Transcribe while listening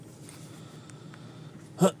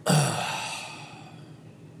I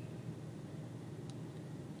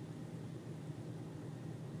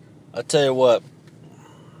tell you what,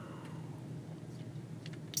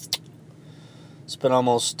 it's been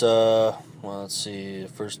almost, let's see,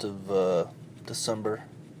 1st of December,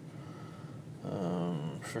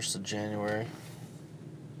 1st of January,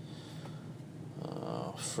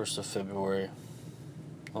 1st of February,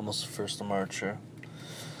 almost the 1st of March here.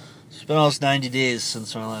 It's been almost 90 days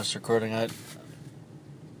since my last recording.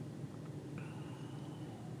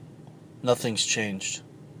 Nothing's changed.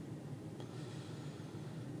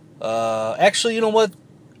 Actually, you know what?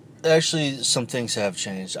 Actually, some things have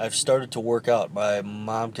changed. I've started to work out. My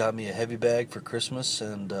mom got me a heavy bag for Christmas,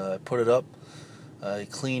 and I put it up. I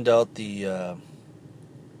cleaned out the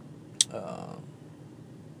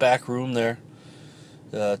back room there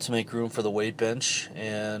to make room for the weight bench.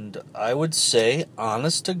 And I would say,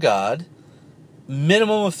 honest to God,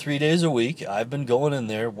 minimum of 3 days a week, I've been going in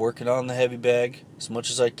there, working on the heavy bag as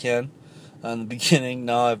much as I can. In the beginning,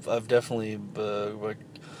 now I've definitely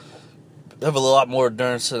have a lot more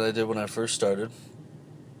endurance than I did when I first started.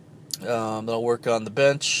 I'll work on the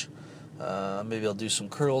bench. Maybe I'll do some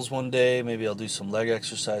curls one day. Maybe I'll do some leg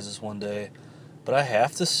exercises one day. But I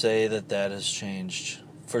have to say that has changed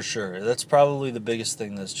for sure. That's probably the biggest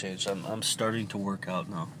thing that's changed. I'm starting to work out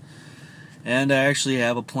now, and I actually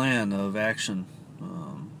have a plan of action.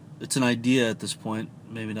 It's an idea at this point,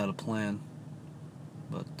 maybe not a plan,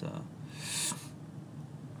 but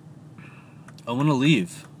I want to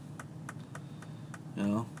leave. You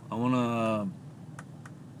know, I want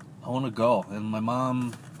to go. And my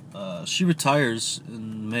mom, she retires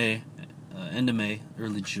in May, end of May,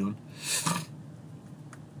 early June,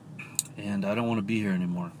 and I don't want to be here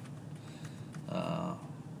anymore. I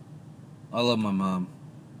love my mom,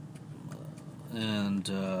 and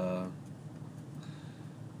you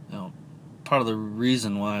know, part of the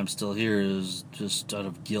reason why I'm still here is just out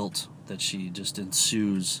of guilt that she just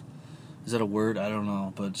ensues. Is that a word? I don't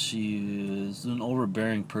know. But she is an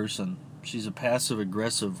overbearing person. She's a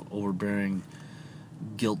passive-aggressive, overbearing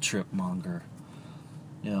guilt trip monger.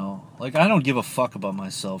 You know, like, I don't give a fuck about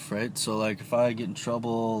myself, right? So, like, if I get in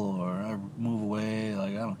trouble or I move away,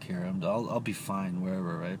 like, I don't care. I'll be fine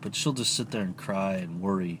wherever, right? But she'll just sit there and cry and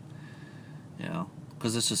worry, you know,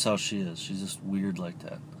 because this is how she is. She's just weird like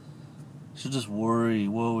that. She'll just worry.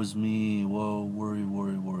 Woe is me. Woe, worry,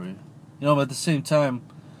 worry, worry. You know, but at the same time,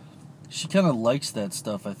 she kind of likes that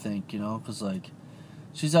stuff, I think, you know, because, like,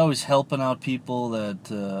 she's always helping out people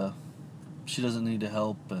that she doesn't need to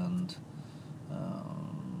help, and,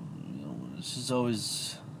 you know, she's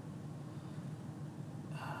always,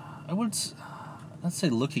 I would not say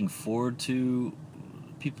looking forward to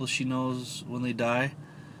people she knows when they die,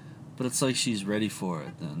 but it's like she's ready for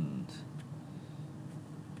it, and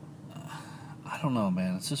I don't know,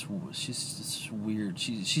 man, it's just weird.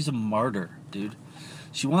 She's a martyr, dude.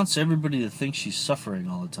 She wants everybody to think she's suffering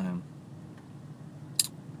all the time.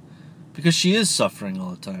 Because she is suffering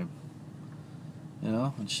all the time. You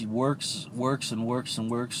know? And she works and works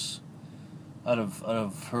and works out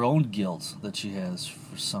of her own guilt that she has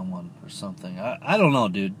for someone or something. I don't know,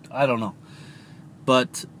 dude. I don't know.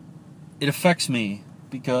 But it affects me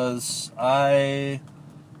because I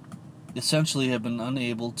essentially have been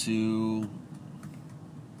unable to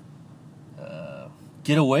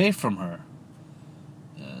get away from her.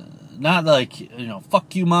 Not like, you know,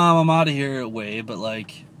 fuck you, mom, I'm out of here way, but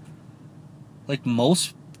like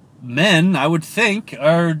most men, I would think,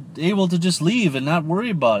 are able to just leave and not worry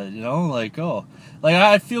about it, you know? Like, oh, like,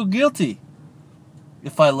 I'd feel guilty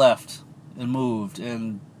if I left and moved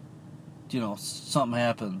and, you know, something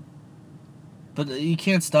happened. But you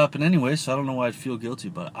can't stop it anyway, so I don't know why I'd feel guilty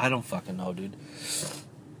about it. I don't fucking know, dude.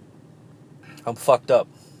 I'm fucked up.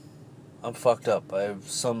 I have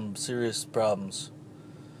some serious problems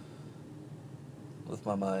with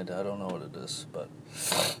my mind. I don't know what it is, but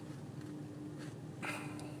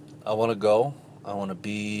I want to go. I want to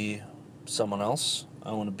be someone else.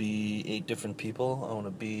 I want to be 8 different people. I want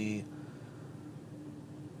to be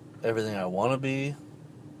everything I want to be,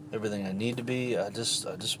 everything I need to be. I just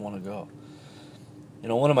want to go. You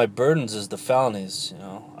know, one of my burdens is the felonies. You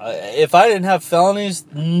know, if I didn't have felonies,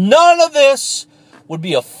 none of this would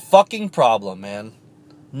be a fucking problem, man.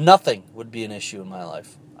 Nothing would be an issue in my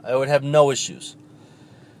life. I would have no issues.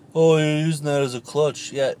 Oh, you're using that as a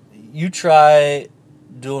clutch. Yeah, you try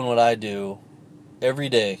doing what I do every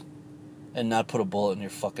day and not put a bullet in your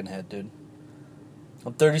fucking head, dude.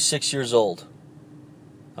 I'm 36 years old.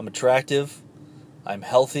 I'm attractive. I'm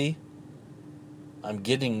healthy. I'm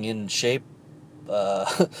getting in shape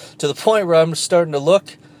to the point where I'm starting to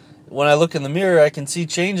look. When I look in the mirror, I can see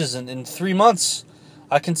changes in 3 months.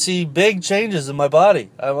 I can see big changes in my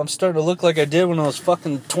body. I'm starting to look like I did when I was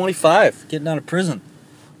fucking 25, getting out of prison.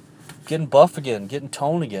 Getting buff again, getting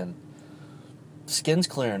toned again. Skin's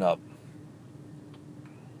clearing up.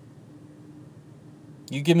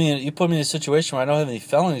 You put me in a situation where I don't have any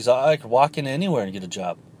felonies, I could walk in anywhere and get a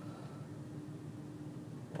job.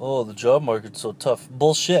 Oh, the job market's so tough.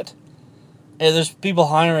 Bullshit. Hey, there's people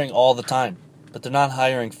hiring all the time, but they're not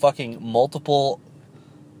hiring fucking multiple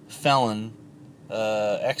felon,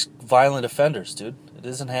 ex-violent offenders, dude. It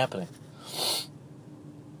isn't happening.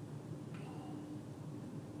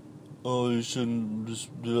 Oh, you shouldn't just,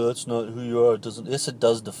 that's not who you are. It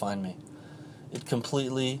does define me. It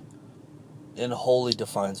completely and wholly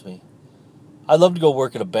defines me. I'd love to go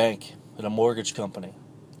work at a bank, at a mortgage company.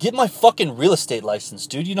 Get my fucking real estate license,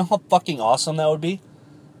 dude. You know how fucking awesome that would be?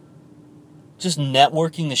 Just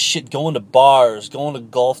networking the shit, going to bars, going to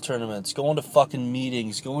golf tournaments, going to fucking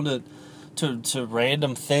meetings, going to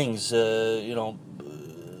random things,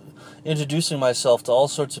 introducing myself to all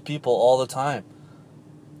sorts of people all the time.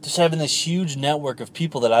 Just having this huge network of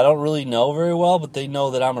people that I don't really know very well, but they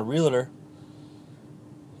know that I'm a realtor.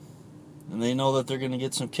 And they know that they're going to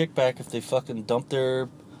get some kickback if they fucking dump their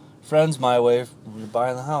friends my way when you're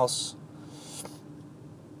buying the house.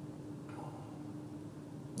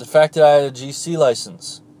 The fact that I had a GC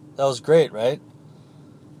license, that was great, right?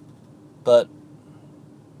 But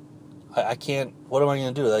I can't, what am I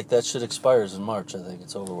going to do? Like, that shit expires in March, I think.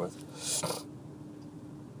 It's over with.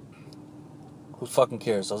 Who fucking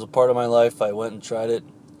cares? That was a part of my life. I went and tried it,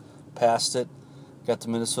 passed it, got the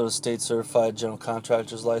Minnesota State Certified General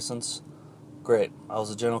Contractor's License. Great. I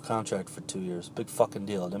was a general contractor for 2 years. Big fucking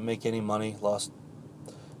deal. I didn't make any money. Lost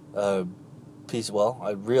piece. Well,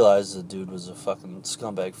 I realized the dude was a fucking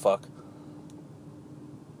scumbag fuck.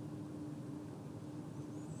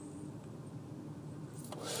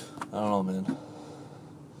 I don't know, man.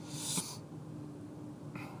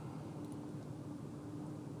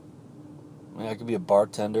 I mean, I could be a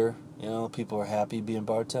bartender. You know, people are happy being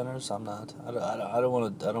bartenders. I'm not. I don't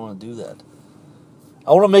want to do that.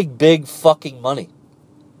 I want to make big fucking money.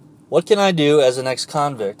 What can I do as an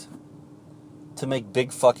ex-convict to make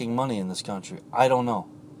big fucking money in this country? I don't know.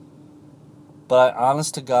 But I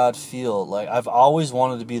honest to God feel like I've always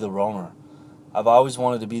wanted to be the roamer. I've always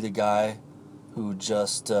wanted to be the guy who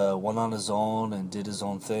just went on his own and did his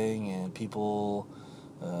own thing, and people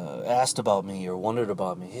asked about me or wondered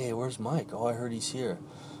about me. Hey, where's Mike? Oh, I heard he's here.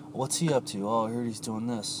 What's he up to? Oh, I heard he's doing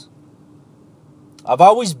this. I've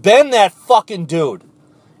always been that fucking dude.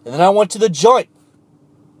 And then I went to the joint.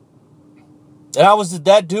 And I was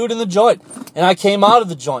that dude in the joint. And I came out of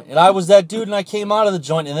the joint. And I was that dude and I came out of the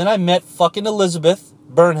joint. And then I met fucking Elizabeth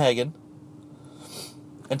Bernhagen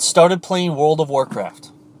and started playing World of Warcraft.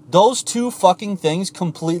 Those two fucking things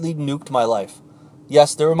completely nuked my life.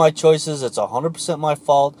 Yes, they were my choices. It's 100% my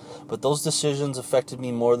fault. But those decisions affected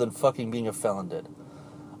me more than fucking being a felon did.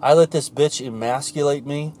 I let this bitch emasculate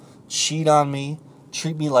me, cheat on me,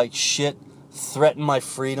 treat me like shit, threaten my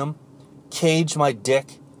freedom, cage my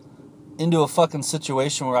dick into a fucking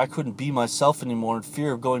situation where I couldn't be myself anymore in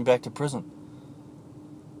fear of going back to prison.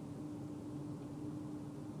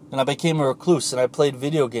 And I became a recluse and I played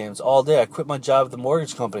video games all day. I quit my job at the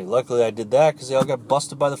mortgage company. Luckily I did that because they all got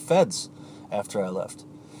busted by the feds after I left.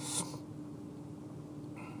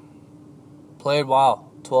 Played WoW.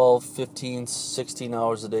 12, 15, 16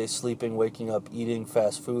 hours a day, sleeping, waking up, eating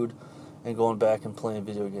fast food, and going back and playing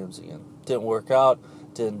video games again. Didn't work out,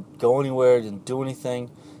 didn't go anywhere, didn't do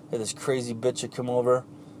anything. Had this crazy bitch that come over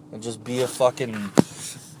and just be a fucking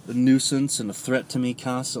nuisance and a threat to me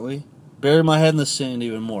constantly. Buried my head in the sand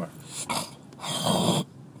even more. Was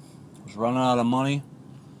running out of money,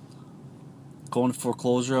 going to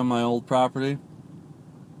foreclosure on my old property,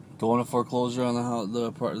 going to foreclosure on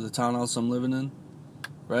the townhouse I'm living in.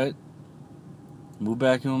 Right? Moved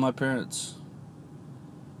back in with my parents.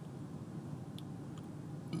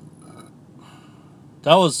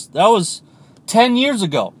 That was 10 years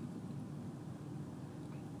ago.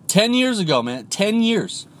 10 years ago, man. 10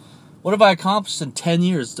 years. What have I accomplished in 10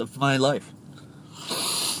 years of my life?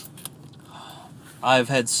 I've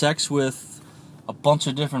had sex with a bunch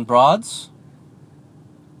of different broads.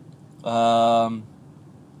 Got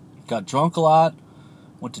drunk a lot.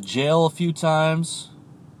 Went to jail a few times.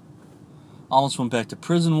 Almost went back to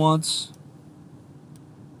prison once.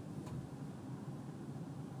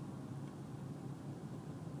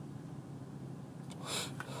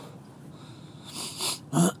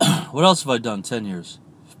 What else have I done 10 years?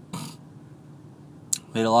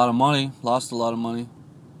 Made a lot of money, lost a lot of money.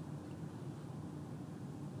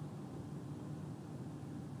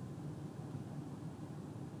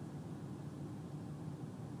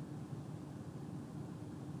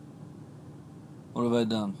 What have I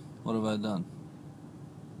done? What have I done?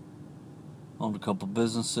 Owned a couple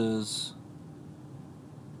businesses.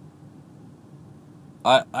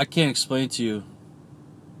 I can't explain to you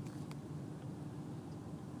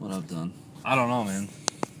what I've done. I don't know, man.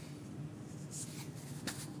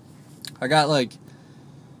 I got like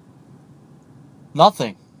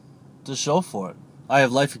nothing to show for it. I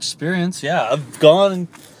have life experience. Yeah, I've gone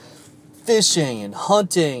fishing and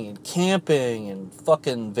hunting and camping and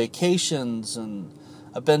fucking vacations, and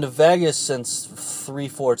I've been to Vegas since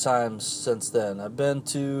 3-4 times since then. I've been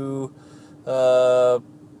to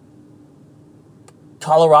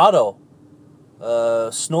Colorado,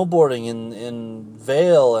 snowboarding in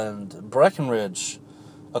Vail and Breckenridge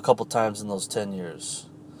a couple times in those 10 years.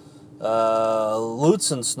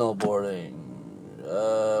 Lutsen snowboarding.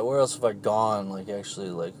 Where else have I gone?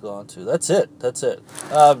 Gone to? That's it.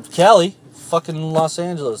 Cali, fucking Los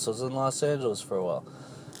Angeles. I was in Los Angeles for a while.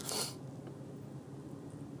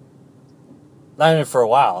 Not even for a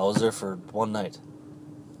while. I was there for one night.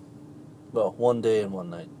 Well, one day and one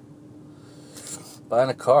night. Buying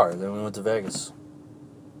a car. Then we went to Vegas.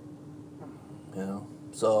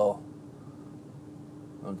 So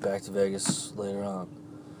I went back to Vegas later on.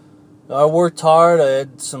 I worked hard. I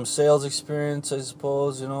had some sales experience, I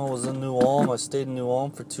suppose. Was in New Ulm. I stayed in New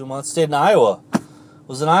Ulm for 2 months. Stayed in Iowa.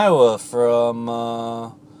 Was in Iowa from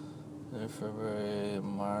February,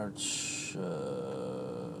 March,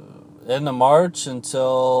 end of March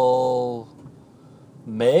until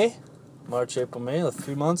May. March, April, May.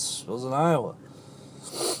 3 months. I was in Iowa.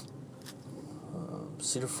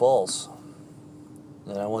 Cedar Falls.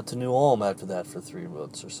 Then I went to New Ulm after that for 3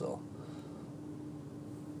 months or so.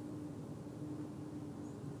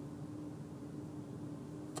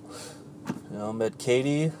 Met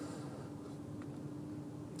Katie,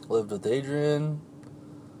 lived with Adrian,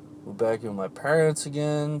 moved back in with my parents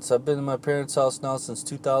again. So I've been in my parents' house now since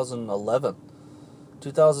 2011.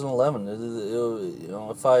 2011.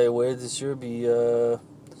 If I waited this year, it'd be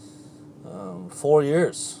 4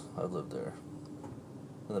 years I've lived there.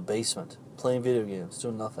 In the basement, playing video games,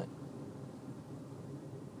 doing nothing.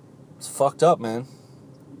 It's fucked up, man.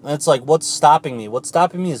 And it's like, what's stopping me? What's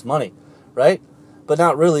stopping me is money, right? But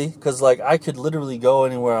not really, because I could literally go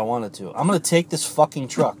anywhere I wanted to. I'm going to take this fucking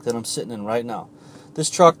truck that I'm sitting in right now. This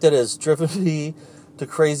truck that has driven me to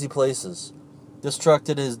crazy places. This truck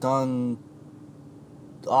that has done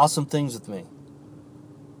awesome things with me.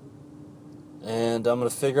 And I'm going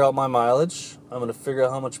to figure out my mileage. I'm going to figure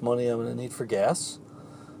out how much money I'm going to need for gas.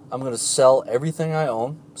 I'm going to sell everything I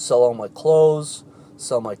own. Sell all my clothes.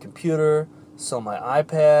 Sell my computer. Sell my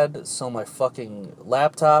iPad. Sell my fucking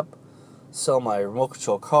laptop. Sell my remote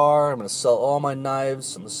control car. I'm going to sell all my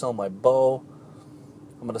knives. I'm going to sell my bow.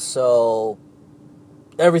 I'm going to sell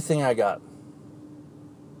everything I got.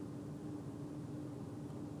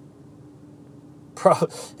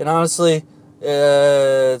 And honestly,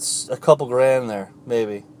 it's a couple grand there,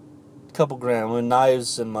 maybe. A couple grand. My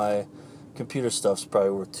knives and my computer stuff's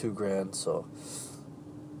probably worth $2,000, so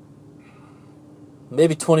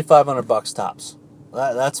maybe $2,500 tops.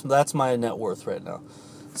 That's my net worth right now.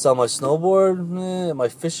 Sell my snowboard, my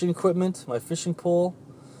fishing equipment, my fishing pole,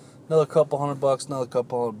 another couple $100, another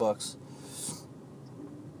couple $100.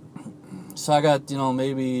 So I got,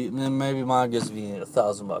 maybe mine gives me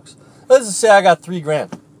 $1,000. Let's just say I got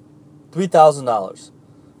 $3,000, $3,000.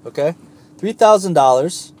 Okay,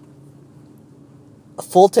 $3,000. A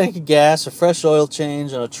full tank of gas, a fresh oil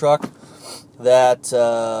change, and a truck that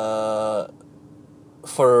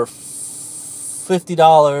for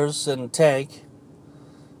 $50 in tank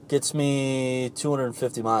gets me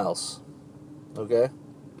 250 miles. Okay?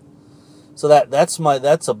 So that's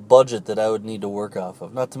a budget that I would need to work off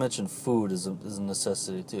of. Not to mention food is a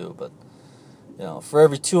necessity too, but for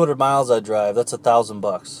every 200 miles I drive, that's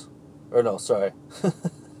 $1,000. Or no, sorry.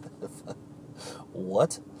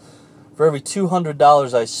 What? For every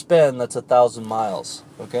 $200 I spend, that's 1,000 miles.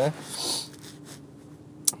 Okay?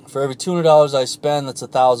 For every $200 I spend, that's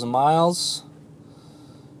 1,000 miles.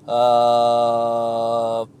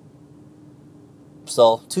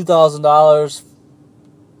 So $2,000,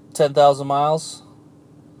 10,000 miles,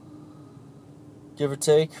 give or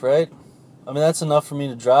take, right? I mean, that's enough for me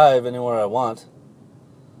to drive anywhere I want.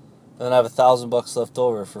 And then I have $1,000 left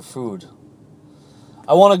over for food.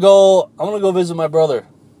 I want to go visit my brother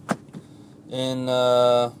in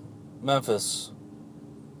Memphis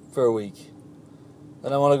for a week.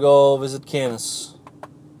 Then I want to go visit Canis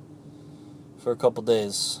for a couple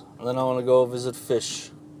days. And then I want to go visit Fish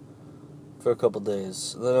for a couple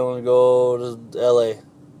days. And then I want to go to LA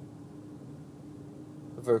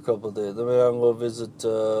for a couple days. Then maybe I'll go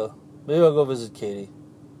visit Katie.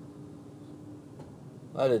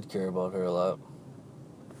 I did care about her a lot.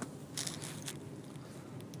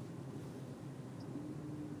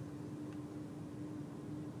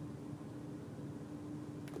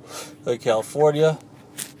 Like California,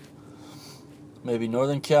 maybe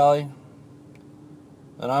Northern Cali.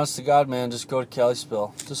 And honest to God, man, just go to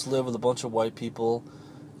Kalispell. Just live with a bunch of white people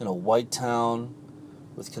in a white town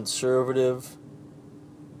with conservative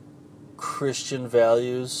Christian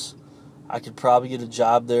values. I could probably get a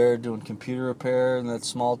job there doing computer repair in that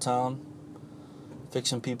small town,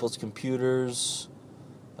 fixing people's computers,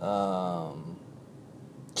 general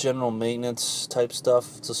maintenance type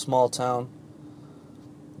stuff. It's a small town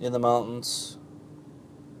in the mountains.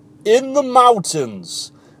 In the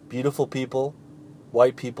mountains! Beautiful people,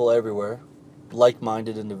 white people everywhere,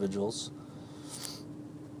 like-minded individuals.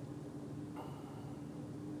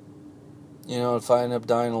 You know, if I end up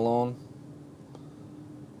dying alone,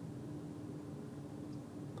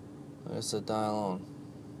 I guess I'd die alone.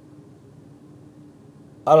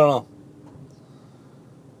 I don't know.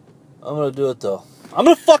 I'm gonna do it though. I'm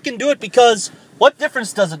gonna fucking do it because what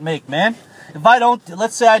difference does it make, man? If I don't,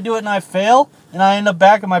 let's say I do it and I fail and I end up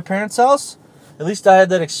back at my parents' house, at least I had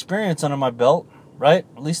that experience under my belt, right?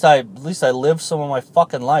 At least I lived some of my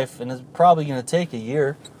fucking life, and it's probably gonna take a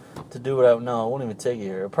year to do what no, it won't even take a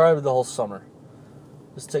year. It'll probably be the whole summer.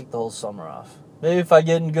 Just take the whole summer off. Maybe if I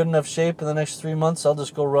get in good enough shape in the next 3 months, I'll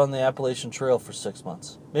just go run the Appalachian Trail for 6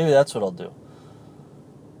 months. Maybe that's what I'll do.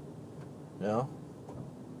 You know?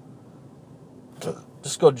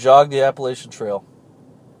 Just go jog the Appalachian Trail.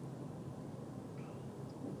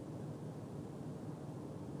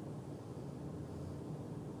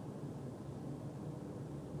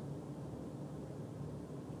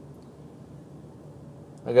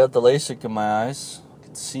 I got the LASIK in my eyes. I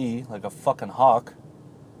can see like a fucking hawk.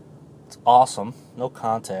 It's awesome. No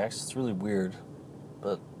contacts. It's really weird.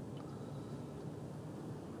 But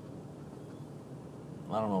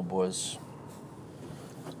I don't know, boys.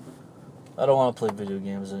 I don't want to play video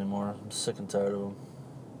games anymore. I'm sick and tired of them.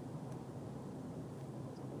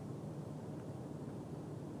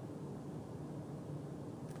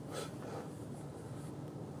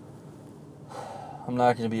 I'm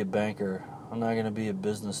not going to be a banker. I'm not going to be a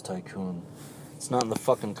business tycoon. It's not in the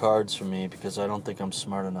fucking cards for me because I don't think I'm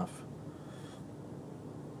smart enough.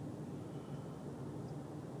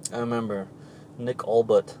 I remember Nick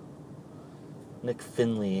Allbutt, Nick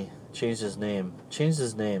Finley changed his name.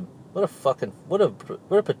 What a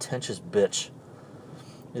pretentious bitch.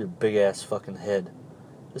 He's a big ass fucking head.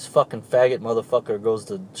 This fucking faggot motherfucker goes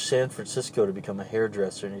to San Francisco to become a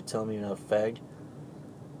hairdresser, and you tell me you're not a fag?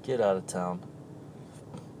 Get out of town.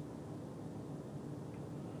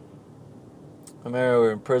 I remember we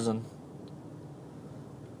were in prison,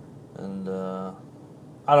 and I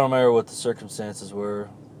don't remember what the circumstances were,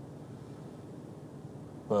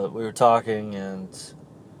 but we were talking, and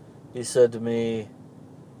he said to me,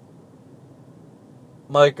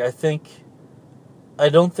 Mike, I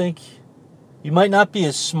don't think, you might not be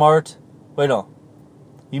as smart,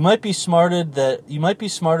 you might be smarter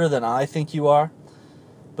than I think you are,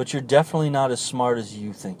 but you're definitely not as smart as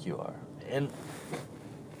you think you are. And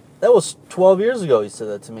that was 12 years ago he said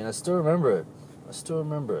that to me, and I still remember it.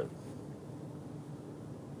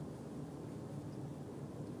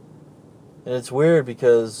 And it's weird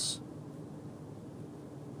because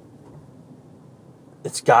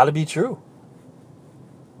it's got to be true.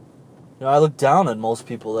 You know, I look down at most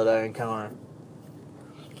people that I encounter.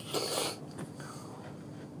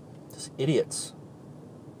 Just idiots.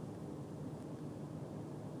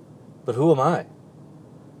 But who am I?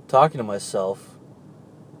 Talking to myself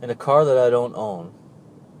in a car that I don't own,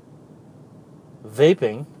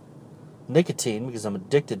 vaping nicotine because I'm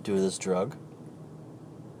addicted to this drug,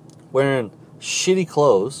 wearing shitty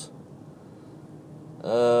clothes,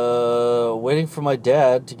 waiting for my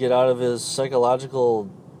dad to get out of his psychological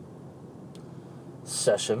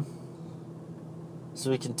session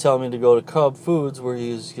so he can tell me to go to Cub Foods where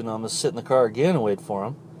I'm going to sit in the car again and wait for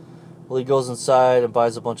him. Well, he goes inside and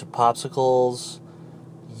buys a bunch of popsicles,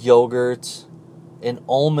 yogurt, and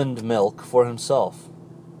almond milk for himself.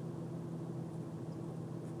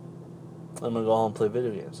 I'm going to go home and play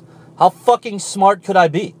video games. How fucking smart could I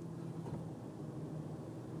be?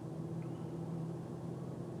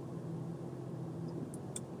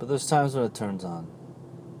 But there's times when it turns on.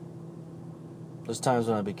 There's times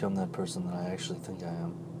when I become that person that I actually think I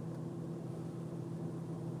am.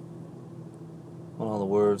 When all the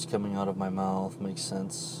words coming out of my mouth make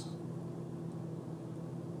sense.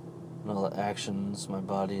 And all the actions my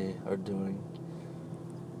body are doing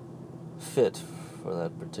fit for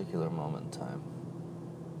that particular moment in time.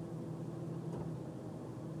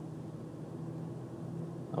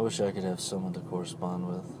 I wish I could have someone to correspond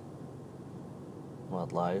with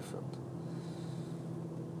about life and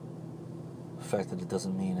the fact that it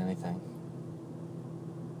doesn't mean anything.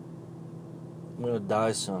 I'm gonna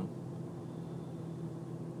die soon.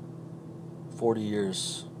 40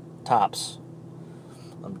 years, tops.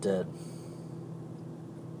 I'm dead.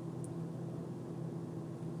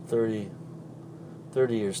 30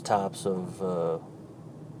 years tops of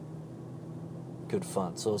good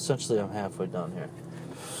fun. So essentially I'm halfway done here.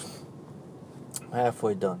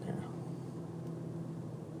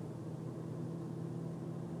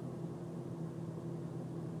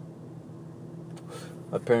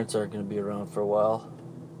 My parents aren't going to be around for a while.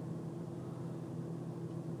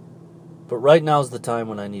 But right now is the time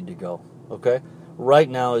when I need to go, okay? Right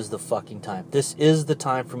now is the fucking time. This is the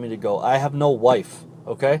time for me to go. I have no wife,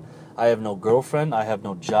 okay? I have no girlfriend. I have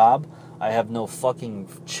no job. I have no fucking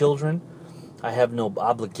children. I have no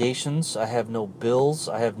obligations. I have no bills.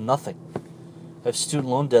 I have nothing. I have student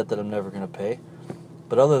loan debt that I'm never going to pay.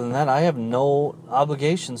 But other than that, I have no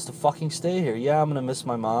obligations to fucking stay here. Yeah, I'm going to miss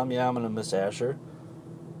my mom. Yeah, I'm going to miss Asher.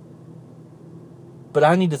 But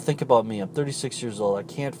I need to think about me. I'm 36 years old. I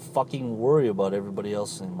can't fucking worry about everybody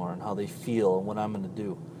else anymore and how they feel and what I'm going to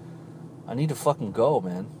do. I need to fucking go,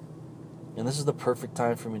 man. And this is the perfect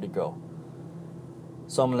time for me to go.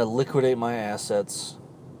 So I'm going to liquidate my assets.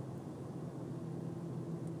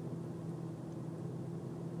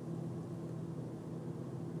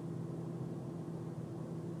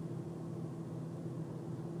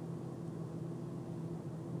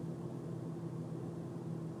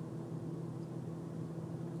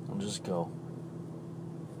 Just go.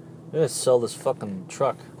 I gotta sell this fucking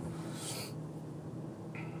truck.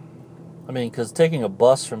 I mean, because taking a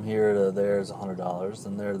bus from here to there is $100,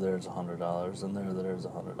 and there's $100, and there's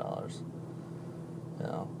 $100. You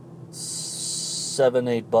know, 7,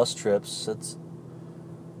 8 bus trips. It's,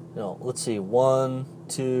 you know, let's see, 1,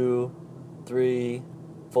 2, 3,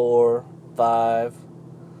 4, 5,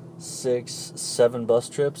 6, 7 bus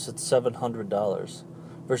trips. It's $700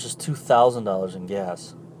 versus $2,000 in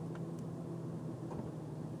gas.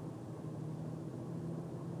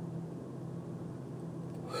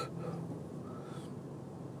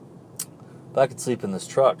 If I could sleep in this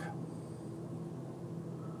truck.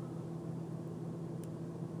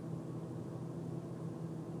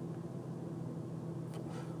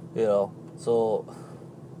 You know, so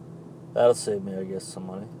that'll save me, I guess, some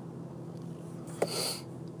money. I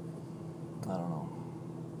don't know.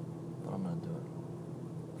 But I'm going to do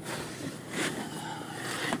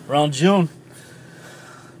it. Around June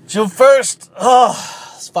 1st.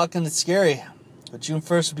 Oh, it's fucking scary. But June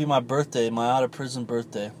 1st would be my birthday, my out of prison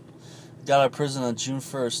birthday. Got out of prison on June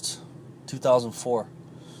 1st, 2004.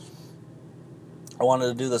 I wanted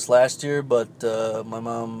to do this last year, but my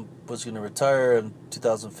mom was going to retire in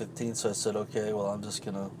 2015, so I said, okay, well, I'm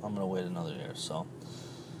going to wait another year. So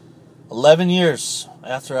 11 years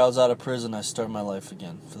after I was out of prison, I start my life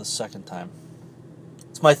again for the second time.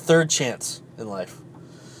 It's my third chance in life.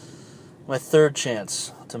 My third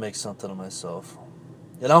chance to make something of myself.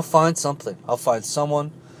 And I'll find something. I'll find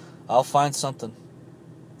someone. I'll find something.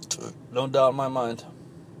 No doubt in my mind.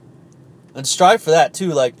 And strive for that,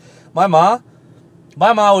 too. Like, my mom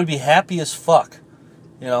would be happy as fuck,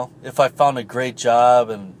 you know, if I found a great job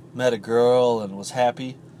and met a girl and was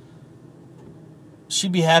happy.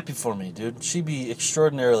 She'd be happy for me, dude. She'd be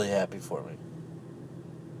extraordinarily happy for me.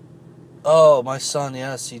 Oh, my son,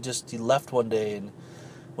 yes, he left one day and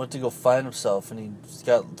went to go find himself, and he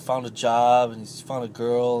found a job, and he's found a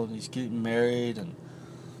girl, and he's getting married, and,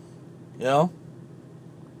 you know,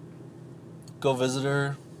 go visit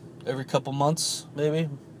her every couple months, maybe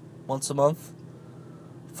once a month.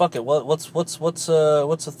 Fuck it. What's a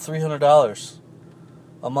 $300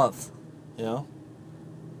 a month? You know,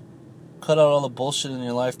 cut out all the bullshit in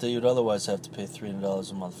your life that you'd otherwise have to pay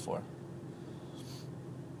 $300 a month for.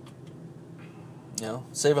 You know,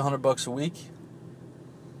 save $100 a week.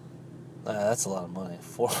 That's a lot of money.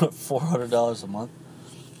 $400 a month.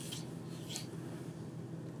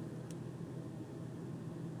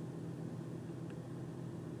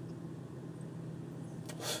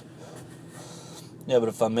 Yeah, but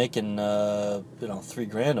if I'm making,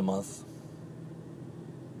 $3,000 a month,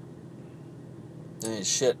 it ain't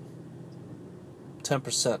shit.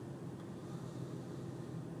 10%.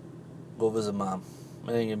 Go visit mom.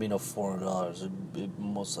 It ain't gonna be no $400. It'd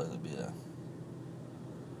most likely be that.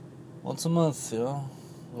 Once a month, you know.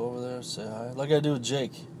 Go over there, say hi. Like I do with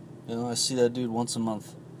Jake. You know, I see that dude once a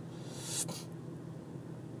month.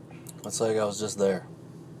 It's like I was just there.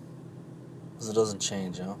 Because it doesn't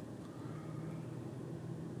change, you know.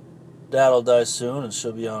 Dad'll die soon and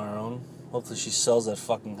she'll be on her own. Hopefully she sells that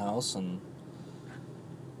fucking house and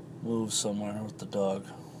moves somewhere with the dog.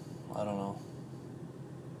 I don't know.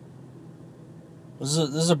 This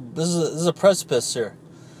is a precipice here.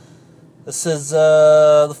 This is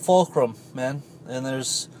the fulcrum, man. And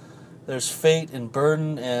there's fate and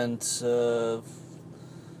burden and the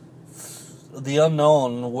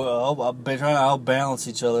unknown. I'll be trying to outbalance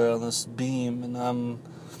each other on this beam, and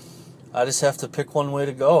I just have to pick one way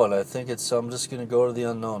to go, and I think I'm just gonna go to the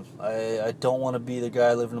unknown. I don't want to be the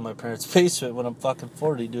guy living in my parents' basement when I'm fucking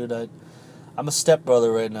 40, dude. I'm a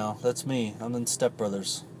stepbrother right now. That's me. I'm in Step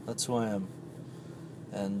Brothers. That's who I am.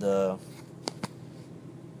 And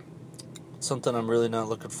something I'm really not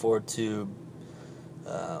looking forward to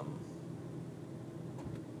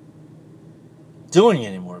doing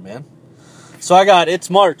anymore, man. So it's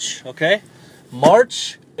March, okay?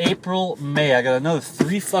 March, April, May. I got another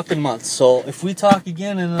 3 fucking months. So if we talk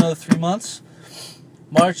again in another 3 months,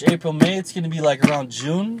 March, April, May, it's going to be like around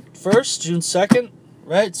June 1st, June 2nd,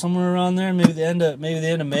 right? Somewhere around there, maybe the end of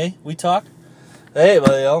May, we talk. Hey,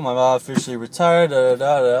 buddy, my mom officially retired,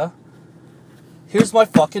 da-da-da-da. Here's my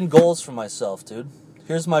fucking goals for myself, dude.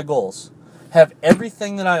 Here's my goals. Have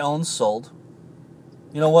everything that I own sold.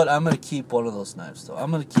 You know what? I'm going to keep one of those knives, though.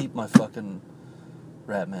 I'm going to keep my fucking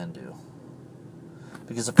Ratmandu.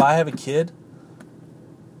 Because if I have a kid,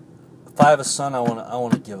 if I have a son, I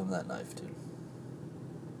want to give him that knife, dude.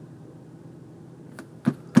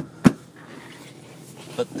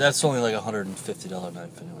 But that's only like a $150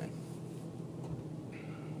 knife anyway.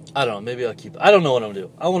 I don't know. Maybe I'll keep it. I don't know what I'm going to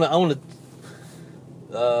do. I want to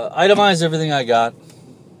itemize everything I got.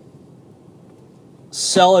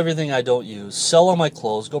 Sell everything I don't use. Sell all my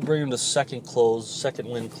clothes. Go bring them to Second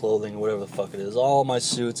Wind Clothing, whatever the fuck it is. All my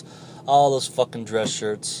suits. All those fucking dress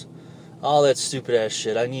shirts. All that stupid ass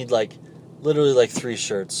shit. I need literally 3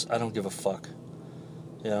 shirts. I don't give a fuck.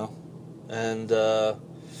 You know? And,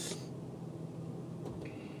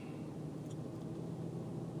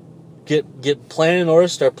 get planning in order,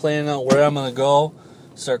 start planning out where I'm going to go,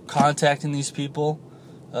 start contacting these people,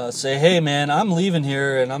 say, hey man, I'm leaving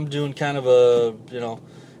here and I'm doing kind of a,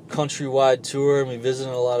 countrywide tour, and we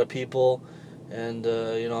visiting a lot of people, and,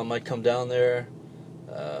 I might come down there.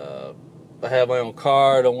 I have my own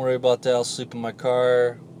car, don't worry about that, I'll sleep in my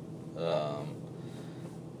car,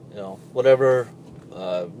 whatever,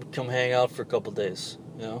 come hang out for a couple days,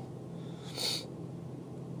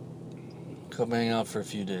 come hang out for a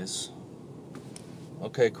few days.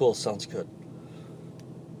 Okay, cool. Sounds good.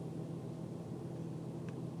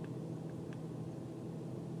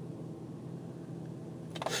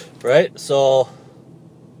 Right? So,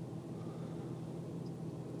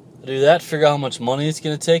 do that, figure out how much money it's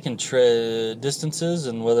going to take and distances,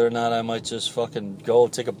 and whether or not I might just fucking go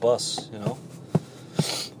take a bus,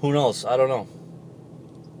 Who knows? I don't know.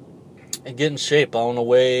 And get in shape. I want to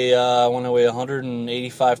weigh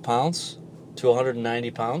 185 pounds to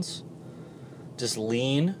 190 pounds. Just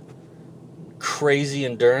lean, crazy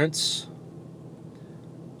endurance.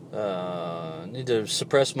 Need to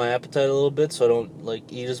suppress my appetite a little bit so I don't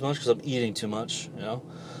eat as much, because I'm eating too much,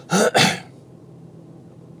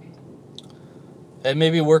 And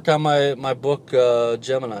maybe work on my book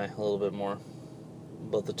Gemini a little bit more,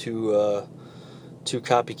 about the two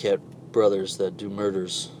copycat brothers that do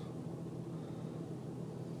murders.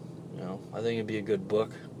 I think it'd be a good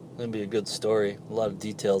book. It'd be a good story. A lot of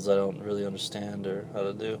details I don't really understand or how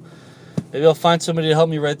to do. Maybe I'll find somebody to help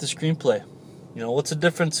me write the screenplay. What's the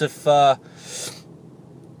difference if I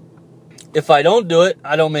don't do it,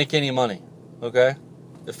 I don't make any money. Okay?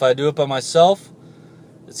 If I do it by myself,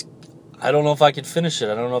 I don't know if I can finish it.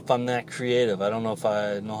 I don't know if I'm that creative. I don't know if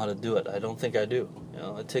I know how to do it. I don't think I do.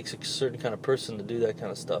 It takes a certain kind of person to do that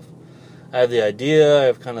kind of stuff. I have the idea, I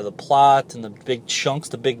have kind of the plot and the big chunks,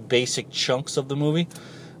 the big basic chunks of the movie.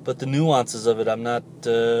 But the nuances of it, I'm not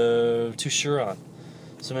too sure on.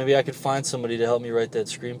 So maybe I could find somebody to help me write that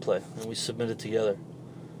screenplay, and we submit it together.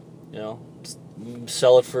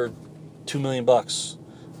 Sell it for $2 million.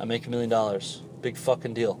 I make $1 million. Big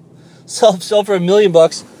fucking deal. Sell for $1 million.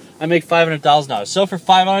 I make $500,000. Sell for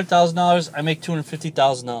 $500,000. I make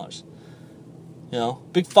 $250,000.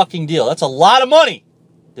 Big fucking deal. That's a lot of money,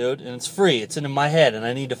 dude, and it's free. It's in my head, and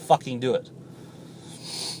I need to fucking do it.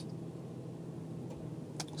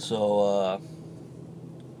 So,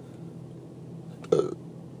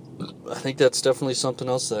 I think that's definitely something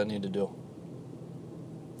else that I need to do.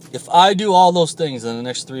 If I do all those things in the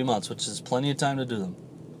next 3 months, which is plenty of time to do them,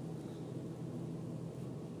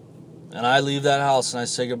 and I leave that house and I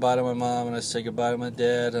say goodbye to my mom and I say goodbye to my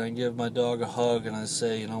dad and I give my dog a hug and I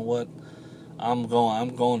say, you know what, I'm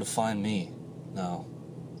going to find me now.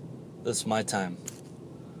 This is my time.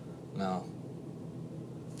 now.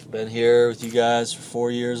 Been here with you guys for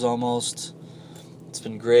 4 years almost. It's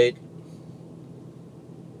been great.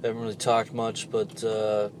 Haven't really talked much, but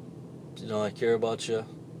I care about you,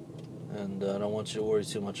 and I don't want you to worry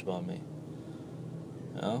too much about me.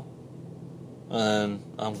 You know? And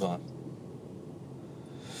I'm gone.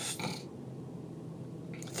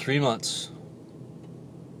 3 months.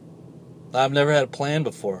 I've never had a plan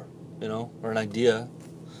before, or an idea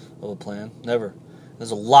of a plan. Never.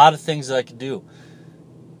 There's a lot of things that I could do,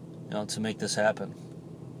 to make this happen.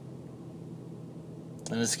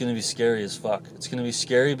 And it's going to be scary as fuck. It's going to be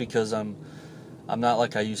scary because I'm not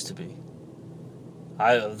like I used to be.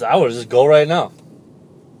 I would just go right now.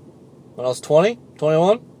 When I was 20,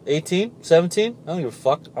 21, 18, 17, I don't give a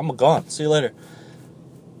fuck. I'm gone. See you later.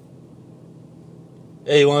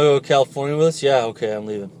 Hey, you want to go to California with us? Yeah, okay, I'm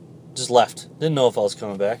leaving. Just left. Didn't know if I was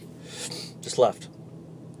coming back. Just left.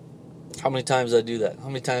 How many times did I do that? How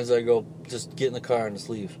many times did I go just get in the car and just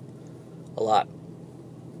leave? A lot.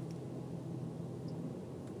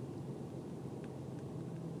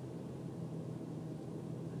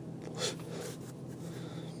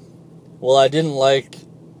 Well, I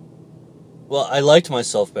liked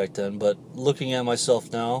myself back then, but looking at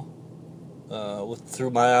myself now,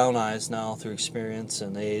 through my own eyes now, through experience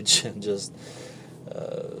and age and just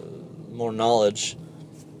more knowledge,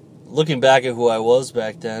 looking back at who I was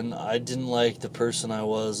back then, I didn't like the person I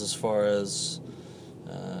was as far as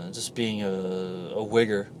just being a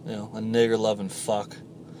wigger, a nigger-loving fuck.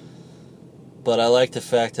 But I like the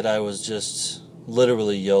fact that I was just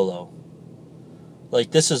literally YOLO.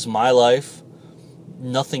 Like, this is my life.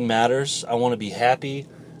 Nothing matters. I want to be happy.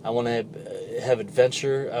 I want to have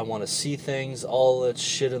adventure. I want to see things, all that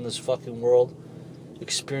shit in this fucking world.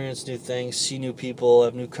 Experience new things, see new people,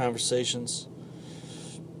 have new conversations.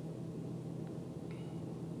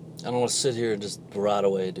 I don't want to sit here and just rot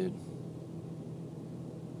away, dude.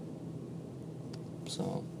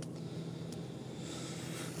 So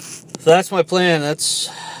that's my plan. That's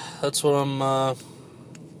what I'm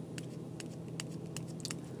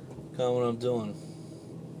what I'm doing.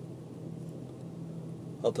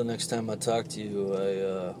 Hope the next time I talk to you,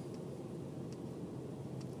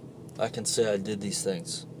 I can say I did these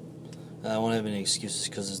things. And I won't have any excuses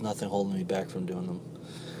because there's nothing holding me back from doing them.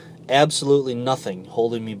 Absolutely nothing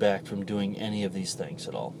holding me back from doing any of these things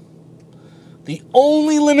at all. The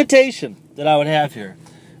only limitation that I would have here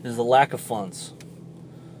is the lack of funds.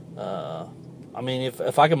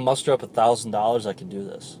 If I can muster up $1,000, I could do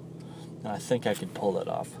this. And I think I could pull that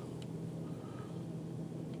off.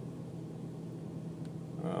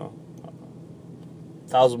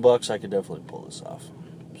 $1,000, I could definitely pull this off,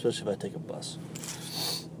 especially if I take a bus.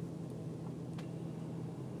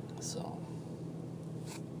 So,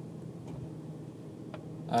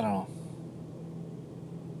 I don't know.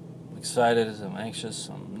 I'm excited, I'm anxious,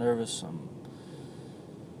 I'm nervous, I'm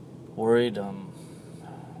worried, I'm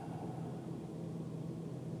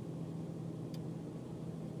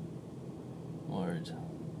worried.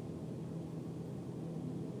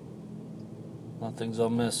 A lot of things I'll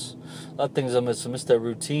miss. I miss that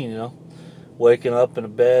routine, Waking up in a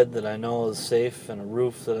bed that I know is safe and a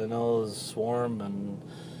roof that I know is warm and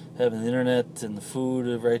having the internet and the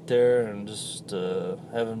food right there and just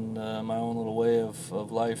having my own little way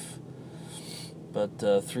of life.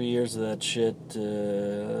 But 3 years of that shit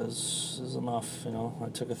is enough, I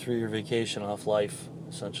took a 3-year vacation off life,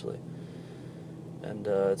 essentially. And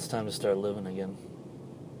it's time to start living again.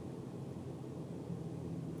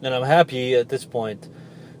 And I'm happy at this point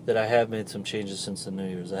that I have made some changes since the New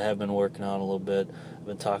Year's. I have been working out a little bit. I've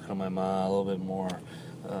been talking to my mom a little bit more.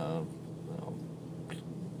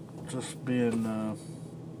 Just being,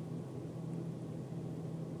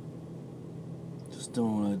 just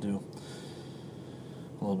doing what I do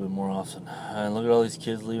a little bit more often. And look at all these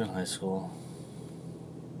kids leaving high school.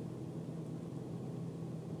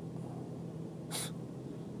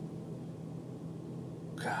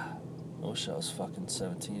 God. I wish I was fucking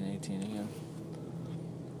 17, 18 again.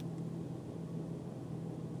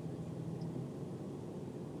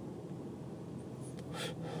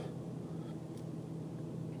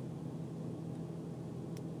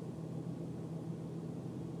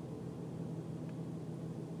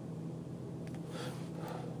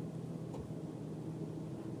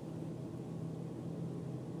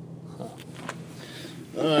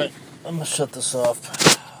 Alright, I'm gonna shut this off.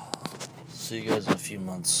 See you guys in a few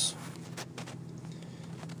months.